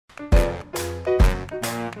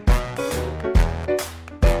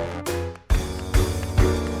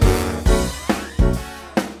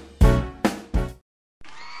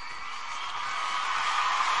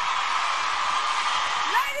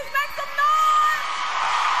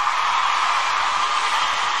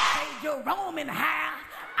Jerome in the house.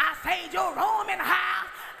 I say Jerome in the house.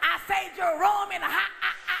 I say Jerome in the house.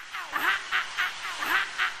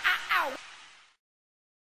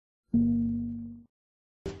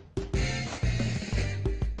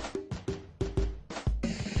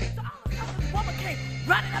 So all of a sudden this woman came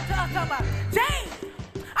running up to us talking about, James,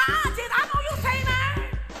 Jesus, I know you say that.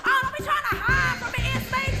 Don't be trying to hide from me. It's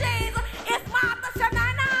me, Jesus. It's Martha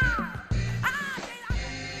Shanana. Jesus,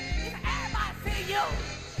 he said, everybody see you.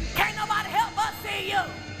 Can't nobody help but see you.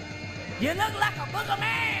 You look like a booger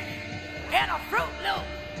man in a Fruit Loop.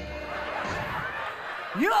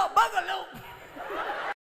 You a boogaloo.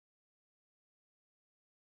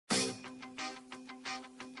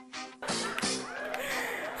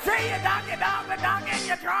 See you donkey in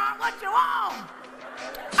your drum. What you want?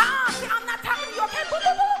 See, I'm not talking to you, okay? Boo,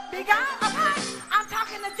 boo, boo. Big guy, okay? I'm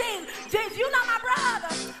talking to Jesus. Jesus, you know my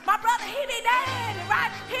brother. My brother, he be dead,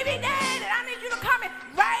 right? He be dead, and I need you to come and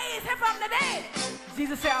raise him from the dead.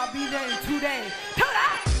 Jesus said, I'll be there in 2 days. 2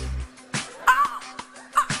 days?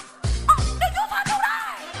 Did you say 2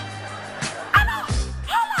 days? I know.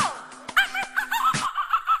 Hold on. I mean,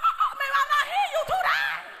 I'm not hearing you 2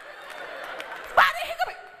 days. Why did he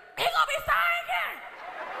gonna be singing?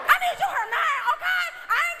 I need you here now, okay?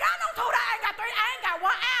 I ain't got no 2 days. I ain't got 3. I ain't got 1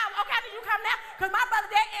 hour. Okay, I need you to come now. Because my brother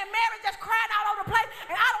there and Mary just crying all over the place,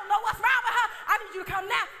 and I don't know what's wrong with her. I need you to come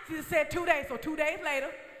now. Jesus said 2 days. So 2 days later,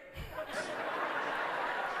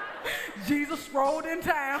 Jesus strolled in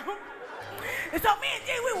town. And so me and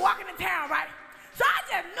Jesus, we were walking in town, right? So I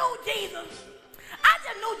just knew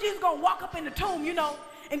Jesus gonna walk up in the tomb, you know,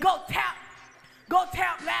 and go tap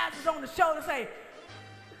Lazarus on the shoulder and say,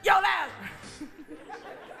 yo, Lazarus.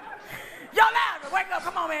 Yo, Lazarus, wake up.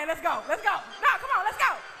 Come on, man. Let's go. Let's go. No, come on. Let's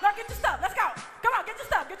go. No, get your stuff. Let's go. Come on, get your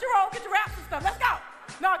stuff. Get your roll. Get your wraps and stuff. Let's go.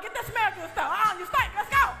 No, get the smell good stuff. You stink.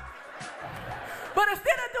 Let's go. But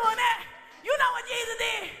instead of doing that, you know what Jesus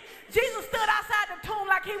did? Jesus stood outside the tomb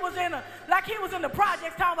like he was in the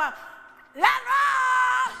projects talking about,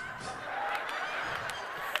 Lazarus!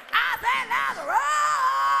 I said,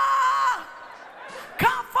 Lazarus!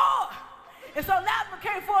 Come forth! And so Lazarus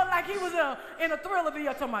came forth like he was in a Thriller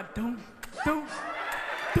video talking about, doom, doom,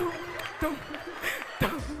 doom, doom,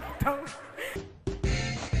 doom, doom.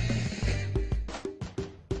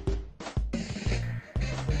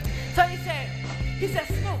 So he said,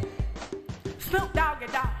 Snoop Doggy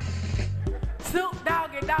Dogg. Snoop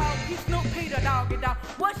Doggy Dogg, he Snoop Peter Doggy Dogg.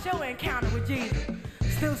 What's your encounter with Jesus?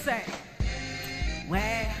 Snoop said,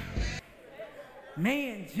 well,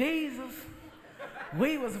 me and Jesus,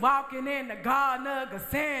 we was walking in the Garden of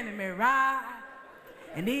Gethsemane, right?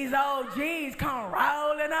 And these OGs come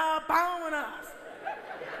rolling up on us.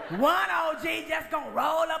 One OG just gonna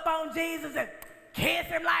roll up on Jesus and kiss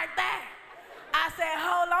him like that. I said,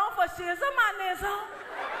 hold on for shizzle, my nizzle.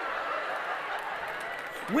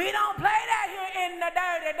 We don't play that here in the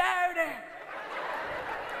dirty.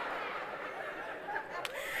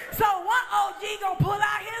 So one OG gonna pull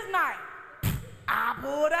out his knife. I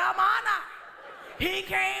pulled out my knife. He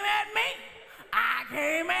came at me. I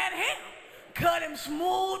came at him. Cut him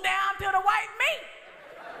smooth down to the white meat.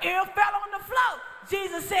 It fell on the floor.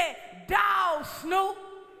 Jesus said, dawg, Snoop.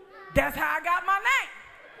 That's how I got my name.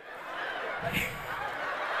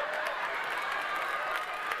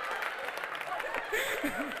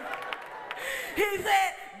 He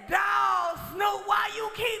said, dawg, Snoop, why you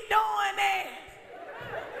keep doing this?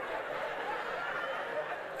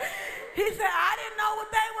 He said, I didn't know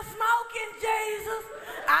what they were smoking, Jesus.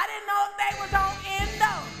 I didn't know if they was on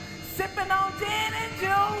Endo, sipping on gin and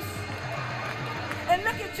juice. And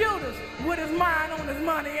look at Judas with his mind on his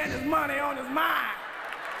money and his money on his mind.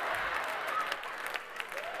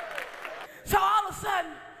 So all of a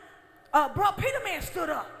sudden, Brother Peter Man stood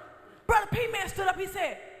up. Brother Peter Man stood up, he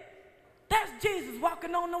said, that's Jesus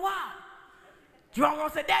walking on the water. Jerome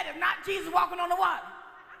said, that is not Jesus walking on the water.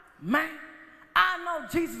 Man, I know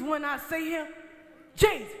Jesus when I see him.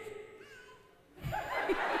 Jesus.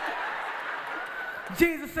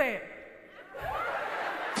 Jesus said,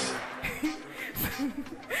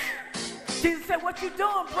 Jesus said, what you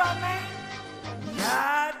doing, bro, man?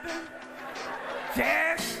 Nothing.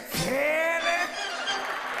 Just chilling.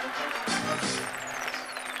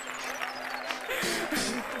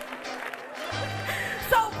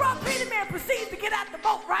 So, bro, Peter Man proceeds to get out the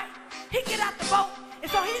boat, right? He get out the boat,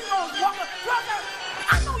 and so he's going to walk up.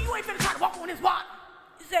 I know you ain't finna try to walk on this water.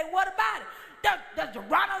 He said, what about it? There's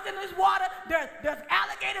piranhas in this water. There's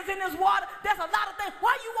alligators in this water. There's a lot of things.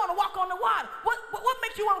 Why you want to walk on the water? What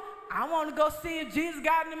makes you want? I want to go see if Jesus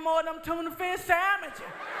got any more of them tuna fish sandwiches.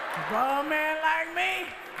 Bro, man like me,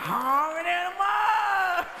 hungry in the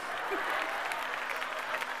mud.